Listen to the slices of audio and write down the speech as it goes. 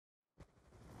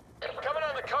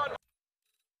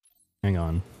Hang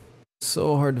on.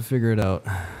 So hard to figure it out.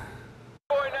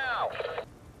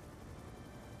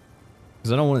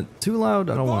 Because I don't want it too loud,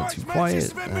 I don't want it too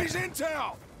quiet.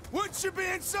 Wood should be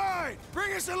inside!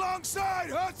 Bring us alongside,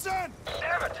 Hudson!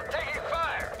 Damn it, taking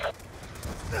fire!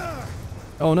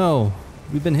 Oh no,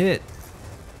 we've been hit.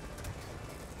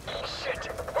 Shit,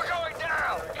 we're going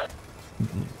down!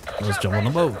 Let's jump on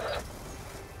the boat.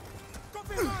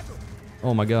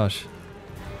 Oh my gosh.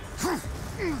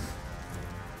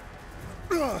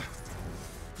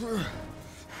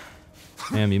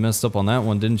 Damn, you messed up on that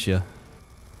one, didn't you?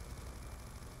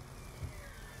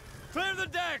 Clear the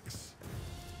decks!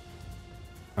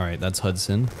 Alright, that's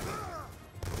Hudson.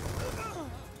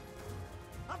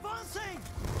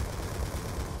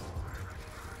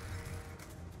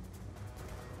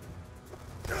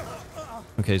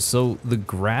 Okay, so the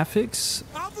graphics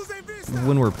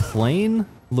when we're playing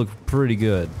look pretty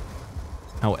good.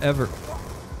 However,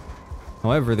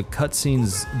 the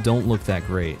cutscenes don't look that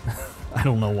great. I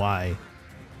don't know why.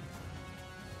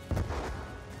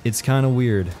 It's kind of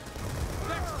weird.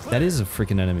 That is a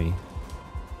freaking enemy.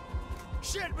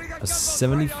 A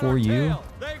 74U?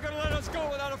 They ain't gonna let us go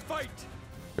without a fight.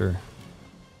 Sure.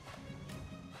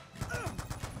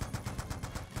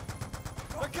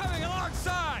 They're coming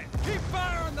alongside. Keep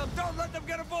firing them. Don't let them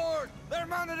get aboard. They're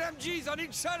mounted MGs on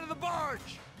each side of the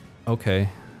barge. Okay.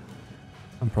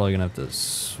 I'm probably gonna have to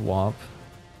swap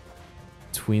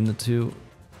between the two.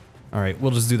 Alright,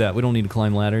 we'll just do that. We don't need to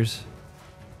climb ladders.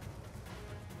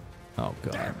 Oh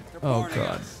god. Oh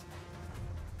god.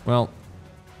 Well.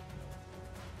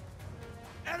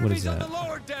 What is that? On the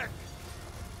lower deck.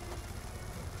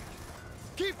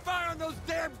 Keep firing those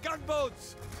damn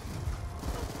gunboats.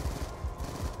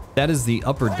 That is the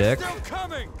upper deck.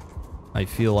 I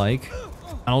feel like.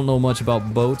 I don't know much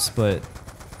about boats, but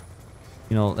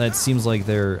you know, that seems like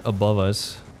they're above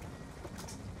us.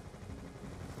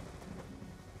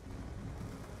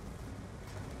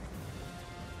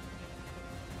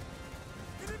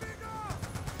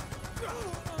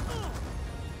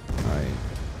 Alright.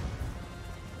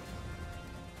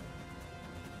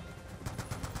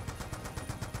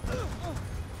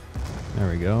 There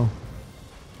we go.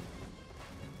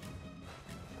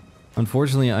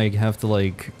 Unfortunately, I have to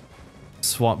like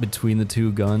swap between the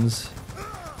two guns,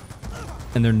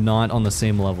 and they're not on the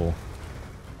same level.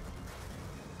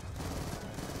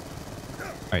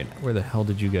 Alright, where the hell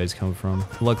did you guys come from?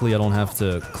 Luckily, I don't have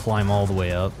to climb all the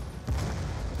way up.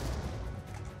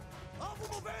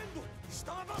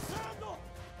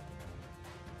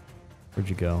 Where'd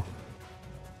you go?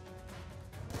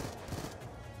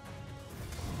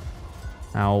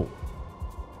 Ow.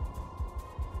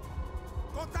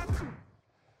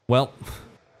 Well,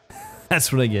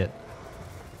 that's what I get.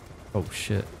 Oh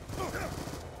shit.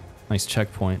 Nice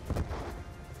checkpoint.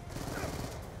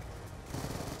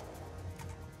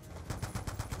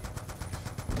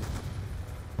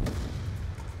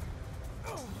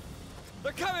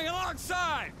 They're coming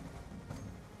alongside.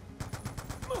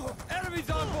 Enemies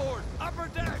on board. Upper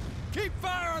deck. Keep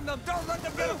firing them. Don't let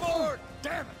them get aboard.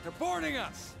 Damn it, they're boarding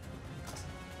us.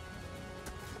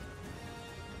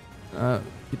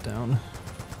 Get down.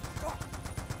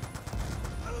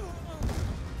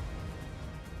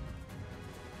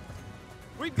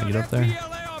 Get up there.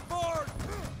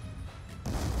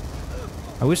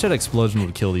 I wish that explosion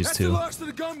would kill these two.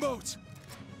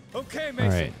 Okay, Mason,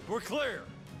 right. We're clear.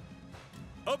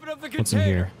 Open up the container. What's in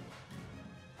here?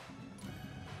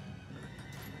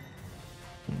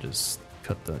 And just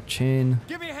cut the chain.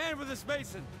 Give me a hand with this,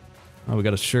 Mason. Oh, we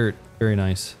got a shirt. Very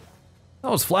nice.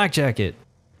 Oh, it's flak jacket.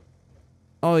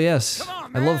 Oh yes,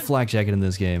 I love flak jacket in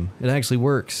this game. It actually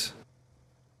works.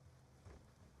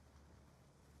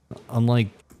 Unlike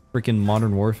freaking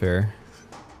Modern Warfare.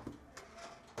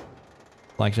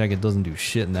 Flak jacket doesn't do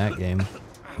shit in that game.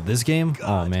 This game?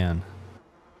 Oh man.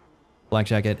 Flak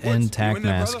jacket and tac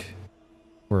mask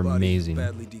were amazing.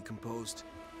 Badly decomposed.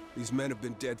 These men have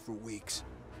been dead for weeks.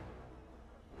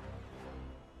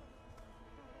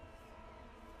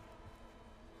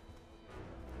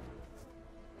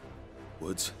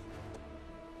 Woods.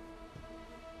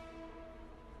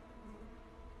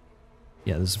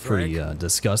 Yeah, this is pretty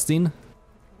disgusting.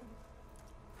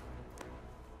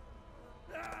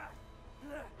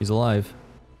 He's alive.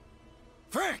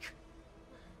 Frank!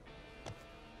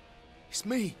 It's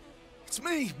me. It's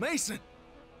me, Mason.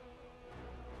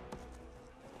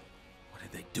 What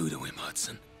did they do to him,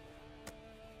 Hudson?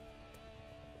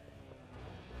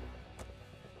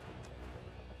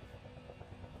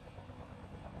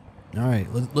 Alright,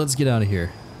 let's get out of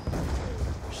here.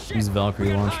 Use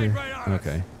Valkyrie launcher.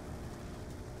 Okay.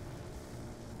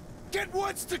 Get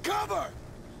Woods to cover!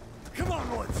 Come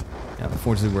on, Woods. Yeah,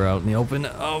 unfortunately we're out in the open.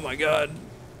 Oh my god.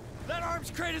 That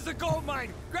arms crate is a gold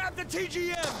mine. Grab the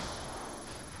TGM.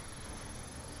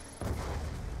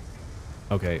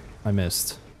 Okay, I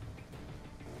missed.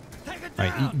 Take it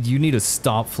Alright, down. you need to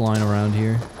stop flying around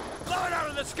here. Blow it out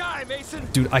of the sky, Mason.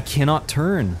 Dude, I cannot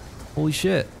turn. Holy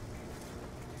shit.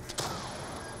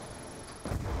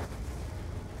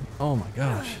 Oh my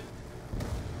gosh.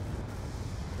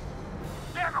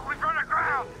 Damn it, we've run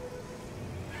aground.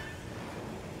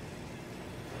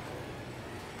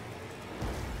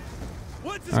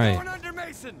 Woods is All right. going under,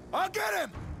 Mason. I'll get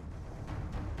him.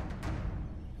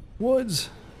 Woods.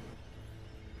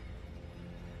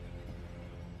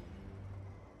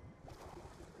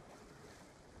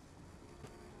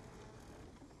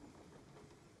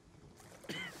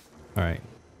 Alright.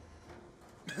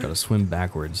 Gotta swim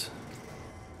backwards.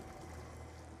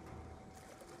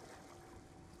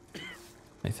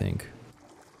 I think.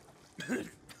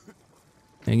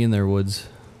 Hang in there, Woods.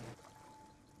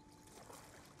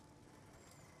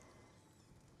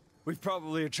 We've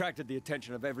probably attracted the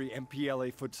attention of every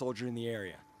MPLA foot soldier in the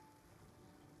area.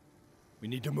 We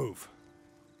need to move.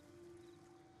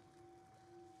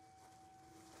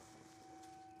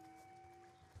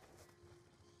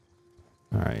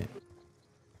 Alright.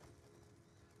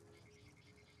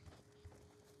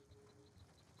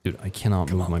 Dude, I cannot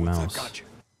Come move on, my Woods, mouse. I got you.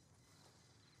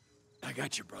 I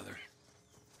got you, brother.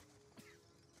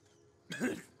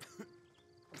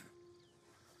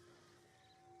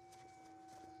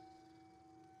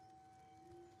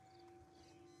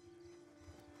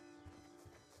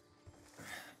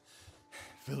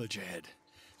 Village ahead.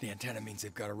 The antenna means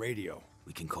they've got a radio.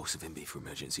 We can call Savimbi for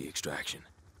emergency extraction.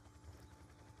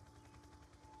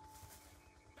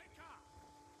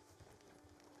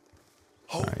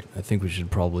 Alright, I think we should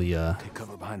probably, Take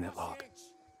cover behind that log.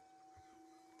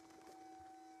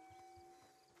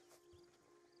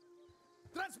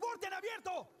 Transporte en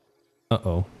abierto!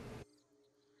 uh-oh.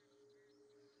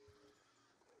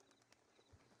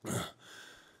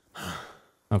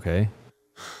 Okay.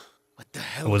 What the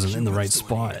hell? I wasn't are in the right humans doing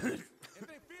spot. here?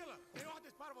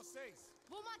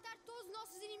 Vou matar todos os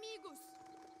nossos inimigos.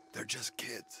 They're just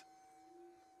kids.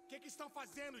 O que estão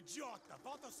fazendo, idiota?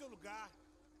 Volta ao seu lugar.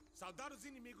 Soldados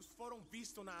inimigos foram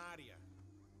vistos na área.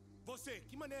 Você,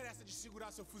 que maneira é essa de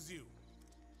segurar seu fuzil?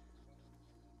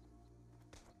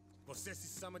 Você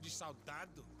se chama de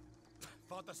soldado?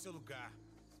 Volta ao seu lugar.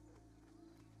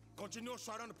 Continua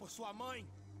chorando por sua mãe?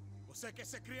 Você quer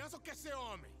ser criança ou quer ser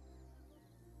homem?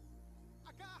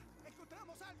 Acá,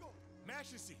 encontramos algo.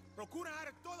 Mexe-se. Procura a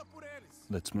área toda por eles.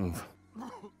 Let's move.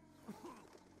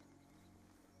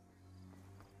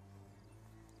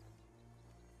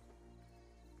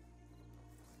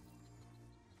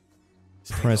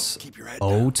 Press Keep your head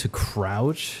O down. to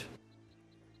crouch?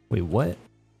 Wait, what?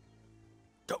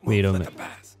 Don't Wait a move, let minute. them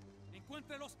pass.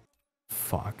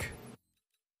 Fuck.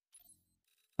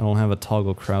 I don't have a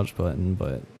toggle crouch button,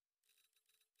 but...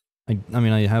 I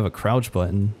mean, I have a crouch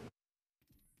button.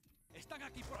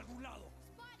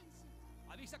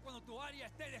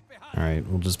 Alright,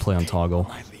 we'll just play on toggle.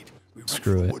 My lead. We run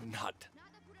Screw for the it. wooden hut.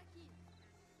 Nada por aqui.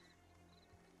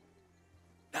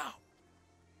 Now.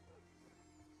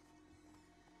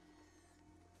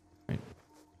 Right.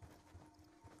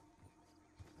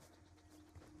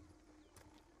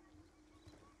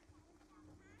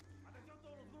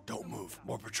 Don't move.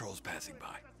 More patrols passing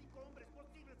by.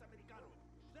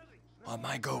 On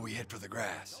my go, we head for the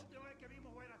grass.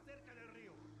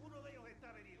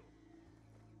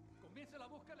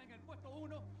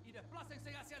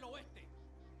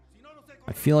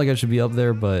 I feel like I should be up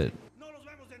there, but...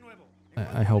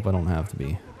 I hope I don't have to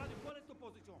be.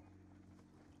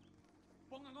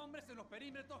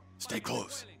 Stay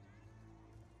close.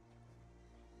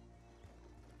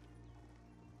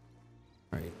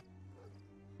 Right.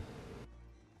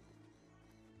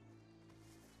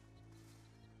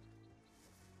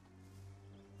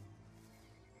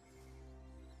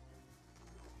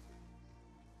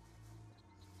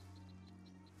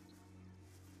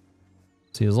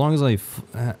 See, as long as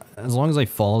I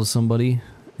follow somebody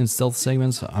in stealth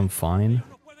segments, I'm fine.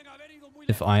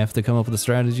 If I have to come up with the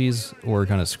strategies, we're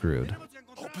kind of screwed.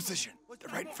 Hold position.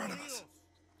 They're right in front of us.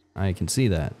 I can see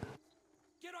that.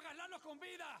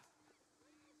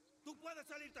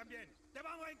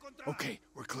 Okay,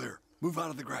 we're clear. Move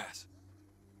out of the grass.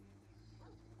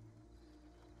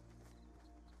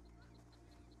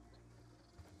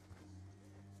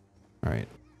 All right.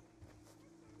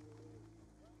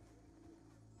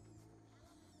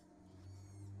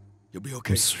 You'll be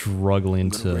okay. I'm struggling I'm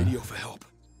gonna to... radio for help.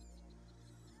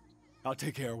 I'll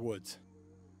take care of Woods.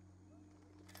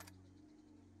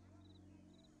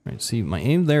 Alright, see, my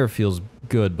aim there feels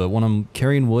good, but when I'm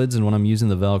carrying woods and when I'm using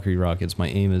the Valkyrie rockets, my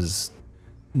aim is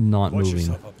not Watch moving.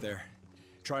 yourself up there.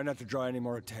 Try not to draw any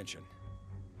more attention.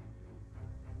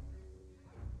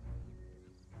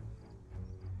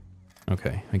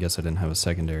 Okay, I guess I didn't have a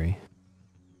secondary.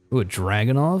 Ooh, a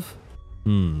Dragonov?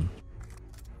 Hmm.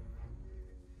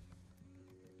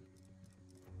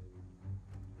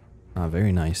 Ah,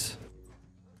 very nice.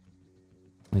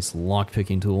 Nice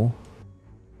lock-picking tool.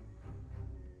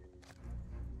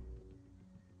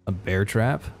 A bear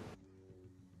trap?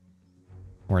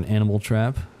 Or an animal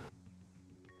trap?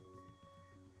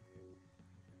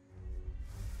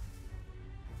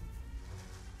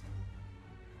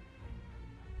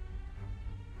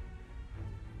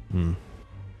 Hmm.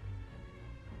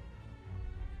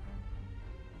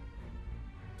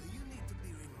 Do you need to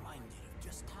be reminded of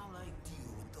just how I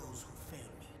deal with those who fail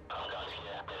me?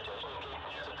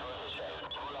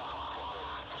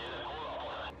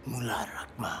 Mullah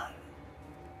Rahman.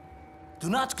 Do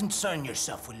not concern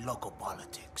yourself with local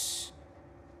politics.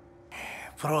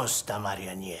 Prosta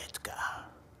marionetka.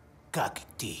 Как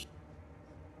ты.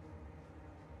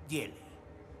 Делай.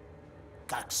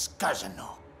 Как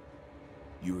сказано.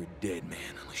 You're a dead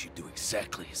man unless you do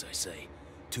exactly as I say.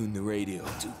 Tune the radio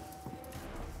to...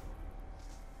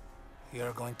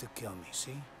 You're going to kill me,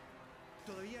 see?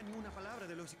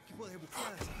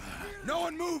 No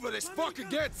one move or this fucker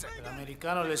gets it! El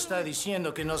americano le está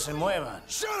diciendo que no se muevan.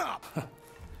 Shut up!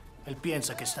 Él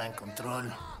piensa que está en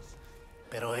control,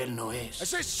 pero él no I es.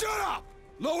 said shut up!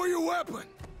 Lower your weapon!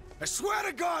 I swear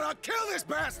to God, I'll kill this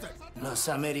bastard! Los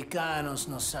americanos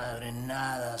no saben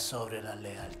nada sobre la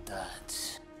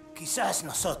lealtad. Quizás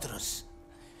nosotros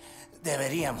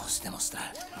deberíamos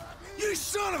demostrar. You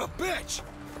son of a bitch!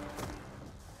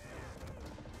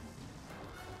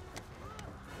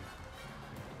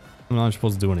 I'm not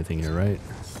supposed to do anything here, right?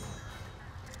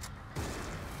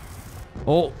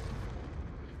 Oh!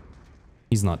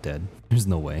 He's not dead. There's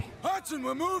no way. Hudson,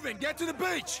 we're moving! Get to the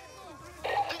beach!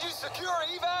 Did you secure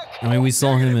an evac? I mean, we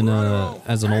saw him in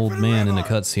as an old man in a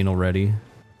cutscene already.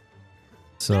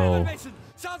 So,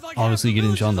 Sounds like obviously half the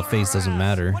getting shot in the villages are face our doesn't ass.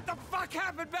 matter. What the fuck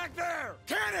happened back there?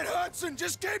 Can it, Hudson?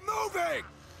 Just keep moving!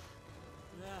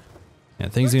 Yeah,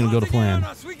 things are gonna go to Closing in on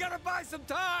plan. us. We gotta buy some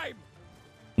time.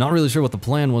 Not really sure what the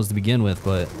plan was to begin with,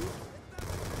 but...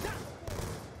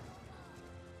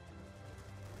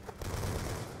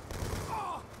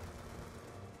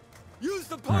 Use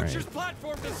the poacher's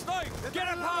platform to snipe. Get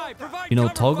up high. Provide You know,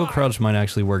 cover toggle fire. crouch might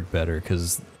actually work better,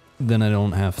 because then I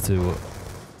don't have to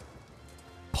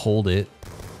hold it.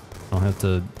 I don't have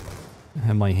to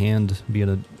have my hand be in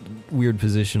a weird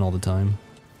position all the time.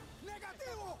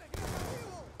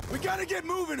 We gotta get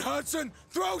moving, Hudson!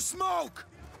 Throw smoke!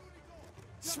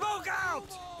 Smoke out.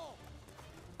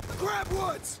 Grab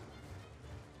Woods!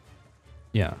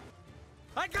 Yeah.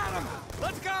 I got him.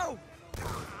 Let's go.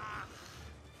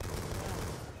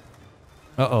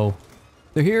 Uh-oh.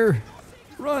 They're here!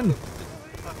 Run!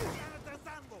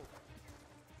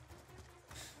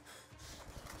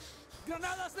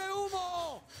 Granadas de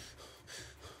humo.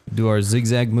 Do our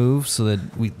zigzag move so that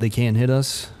they can't hit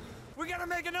us. We gotta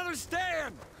make another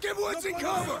stand. Get Woods in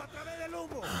cover!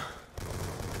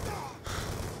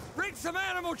 Bring some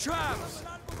animal traps.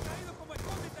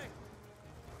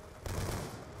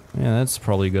 Yeah, that's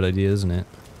probably a good idea, isn't it?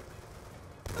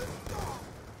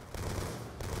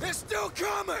 They're still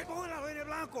coming!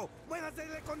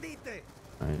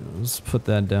 Alright, let's put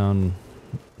that down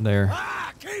there.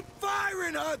 Ah! Keep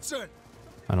firing, Hudson!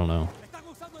 I don't know.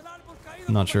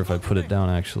 I'm not sure if I put it down,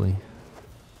 actually.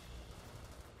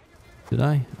 Did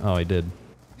I? Oh, I did.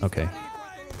 Okay.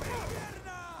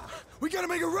 We gotta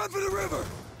make a run for the river!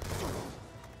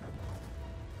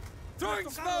 Throwing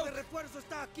smoke.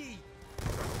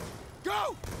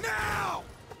 Go! Now!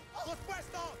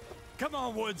 Come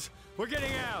on, Woods. We're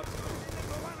getting out.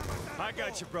 I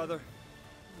got you, brother.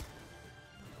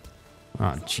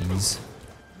 Ah, jeez.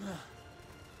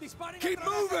 Keep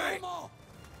moving!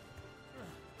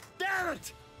 Damn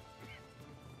it!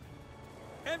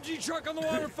 MG truck on the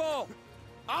waterfall.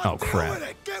 I'll Oh, deal crap. with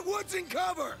it! Get Woods in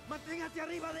cover!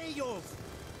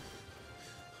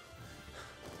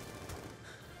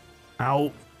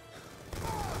 Ow.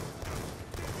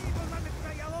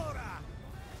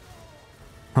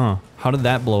 Huh. How did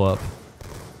that blow up?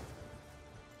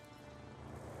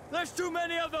 There's too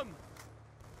many of them.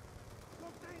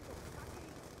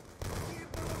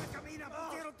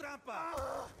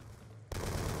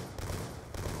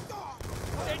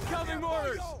 Incoming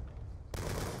orders.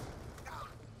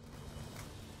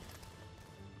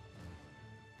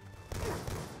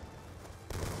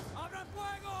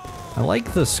 I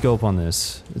like the scope on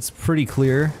this. It's pretty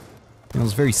clear. You know,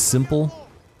 it's very simple.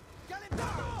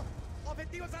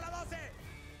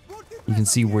 You can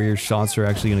see where your shots are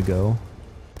actually gonna go.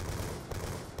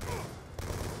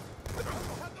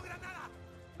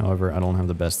 However, I don't have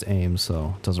the best aim,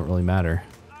 so it doesn't really matter.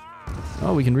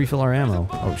 Oh, we can refill our ammo.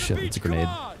 Oh shit, it's a grenade.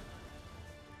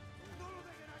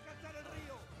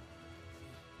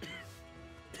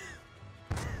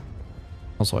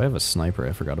 Also, I have a sniper.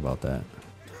 I forgot about that.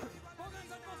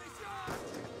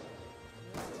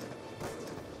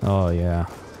 Oh yeah.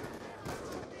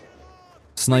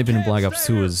 Sniping in Black Ops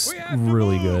 2 is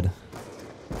really good.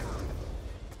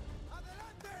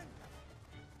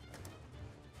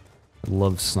 I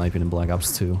love sniping in Black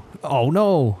Ops 2. Oh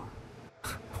no!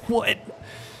 What?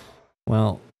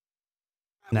 Well,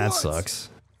 that sucks.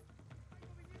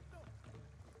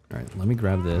 Alright, let me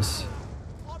grab this.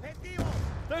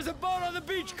 There's a boat on the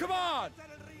beach, come on!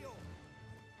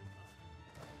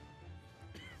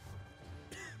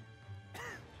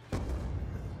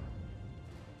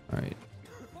 Alright.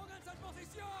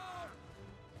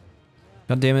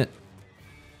 God damn it.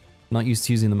 Not used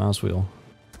to using the mouse wheel.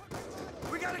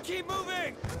 We gotta keep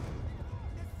moving!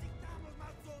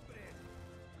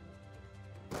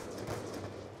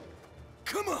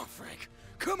 Come on, Frank.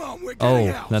 Come on, we're getting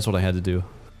Oh, out. that's what I had to do.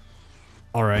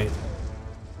 Alright.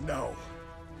 No.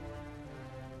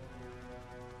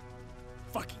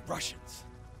 Fucking Russians.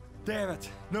 Damn it,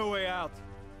 no way out.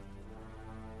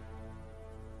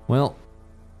 Well,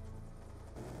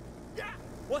 Yeah,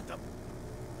 what the?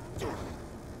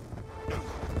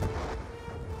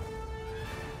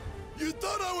 You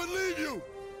thought I would leave you,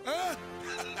 huh?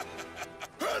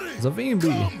 Hurry!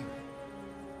 Zavimbi. Come.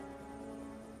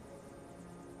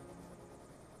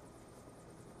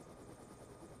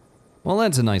 Well,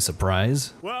 that's a nice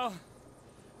surprise. Well,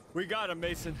 we got him,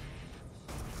 Mason.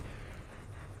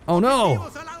 Oh no!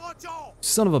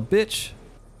 Son of a bitch.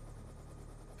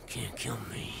 Can't kill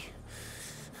me.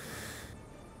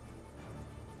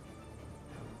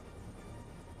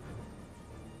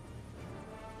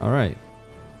 Alright.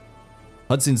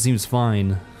 Hudson seems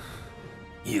fine.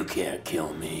 You can't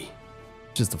kill me.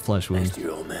 Just a flesh Next wound. to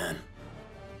your old man.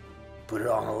 Put it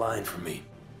all on the line for me.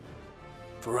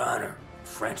 For honor,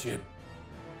 friendship.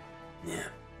 Yeah.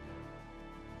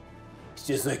 It's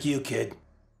just like you, kid.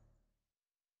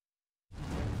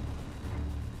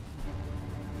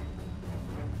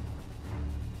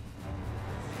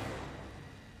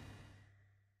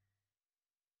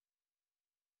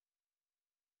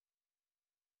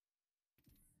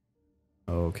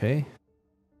 Okay.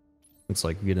 Looks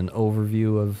like we get an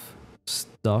overview of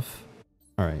stuff.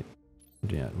 Alright.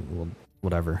 Yeah, well,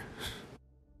 whatever.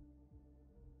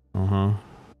 Uh-huh.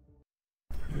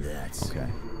 That's Okay.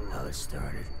 how it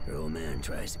started. Your old man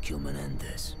tries to kill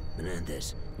Menendez.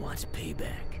 Menendez wants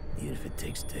payback, even if it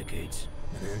takes decades.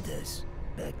 Menendez,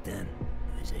 back then,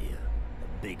 was a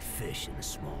big fish in a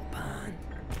small pond.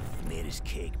 He made his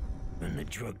cake, running a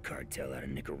drug cartel out of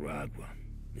Nicaragua.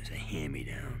 It was a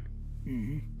hand-me-down.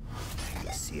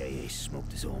 The CIA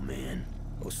smoked his old man.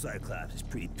 Old Cyclops is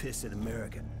pretty pissed at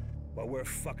America. While we're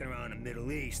fucking around the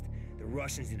Middle East, the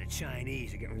Russians and the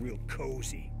Chinese are getting real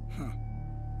cozy.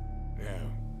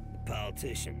 Now, the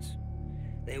politicians,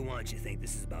 they want you to think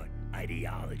this is about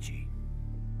ideology.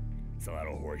 It's a lot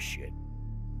of horse shit.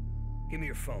 Give me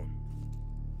your phone.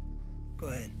 Go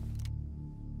ahead.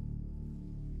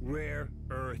 Rare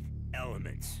earth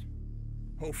elements.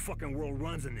 Whole fucking world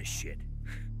runs on this shit.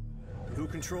 Who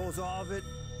controls all of it?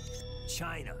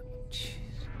 China.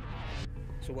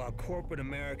 So while corporate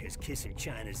America is kissing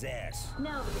China's ass,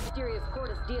 Now the mysterious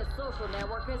Cortes Diaz social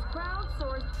network has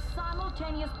crowdsourced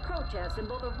simultaneous protests in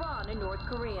both Iran and North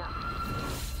Korea.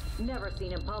 Never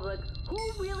seen in public, who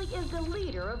really is the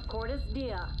leader of Cortes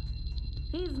Diaz?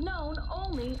 He's known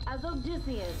only as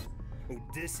Odysseus.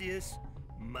 Odysseus,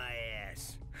 my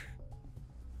ass.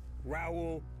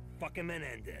 Raul fucking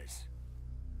Menendez.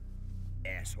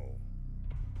 Asshole.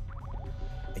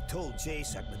 I told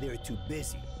JSOC, but they were too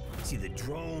busy. See, the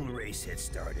drone race had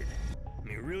started. I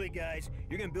mean, really, guys?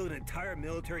 You're gonna build an entire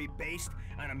military based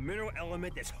on a mineral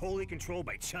element that's wholly controlled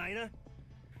by China?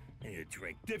 I need a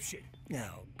drink. Dipshit.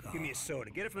 No, God. Give me a soda.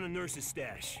 Get it from the nurse's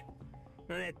stash.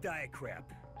 None of that diet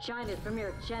crap. China's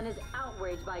Premier Chen is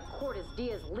outraged by Cortes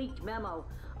Diaz's leaked memo,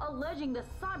 alleging the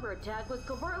cyber attack was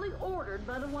covertly ordered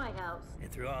by the White House.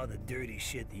 And through all the dirty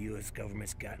shit the US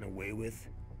government's gotten away with,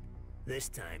 this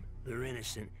time, they're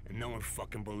innocent and no one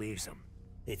fucking believes them.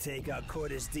 They take out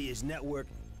Cortes Diaz's network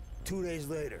 2 days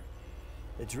later.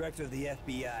 The director of the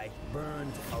FBI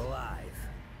burned alive.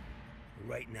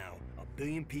 Right now, 1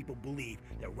 billion people believe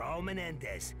that Raul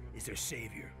Menendez is their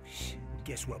savior. Shit.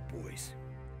 Guess what, boys?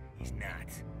 He's not.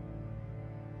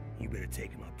 You better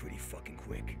take him out pretty fucking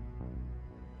quick.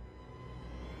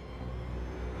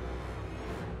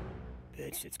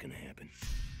 That shit's gonna happen.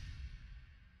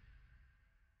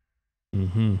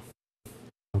 Mm-hmm.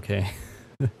 Okay.